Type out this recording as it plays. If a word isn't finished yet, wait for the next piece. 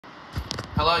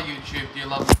Hello YouTube, dear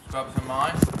lovely subscribers of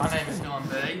mine. My name is Dylan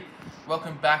B.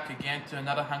 Welcome back again to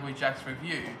another Hungry Jack's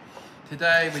review.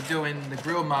 Today we're doing the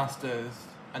Grill Masters,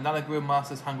 another Grill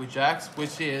Masters Hungry Jack's,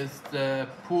 which is the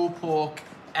pulled pork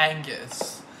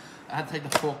Angus. I had to take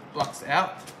the pork blocks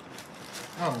out.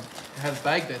 Oh, it has a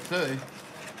bag there too.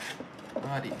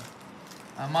 Alrighty.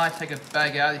 I might take a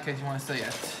bag out in case you want to see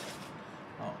it.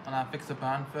 Oh, and I'll fix the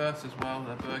bun first as well,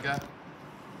 the burger.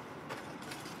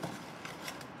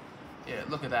 Yeah,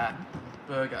 look at that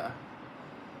burger.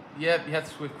 Yep, you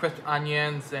have with crisp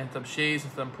onions and some cheese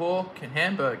and some pork and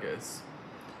hamburgers.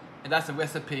 And that's the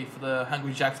recipe for the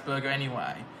Hungry Jack's burger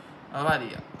anyway.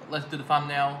 Alrighty, let's do the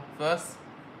thumbnail first.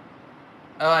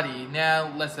 Alrighty,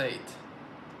 now let's eat.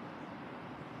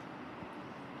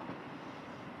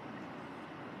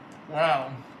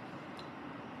 Wow.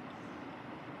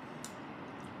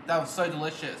 That was so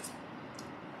delicious.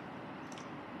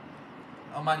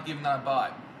 I might give that a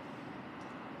bite.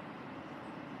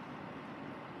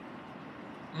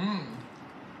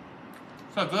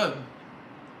 So good.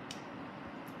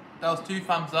 That was 2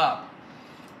 thumbs up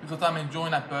because I'm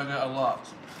enjoying that burger a lot.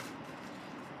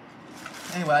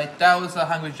 Anyway, that was a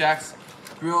Hungry Jack's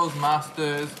Grill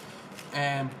Masters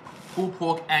and pulled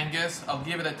pork Angus. I'll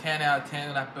give it a 10 out of 10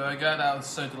 on that burger. That was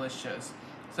so delicious.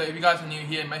 So if you guys are new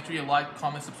here, make sure you like,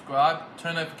 comment, subscribe,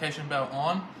 turn the notification bell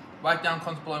on, write down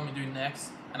comments below what we do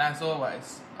next, and as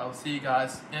always, I'll see you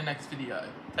guys in the next video.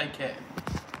 Take care.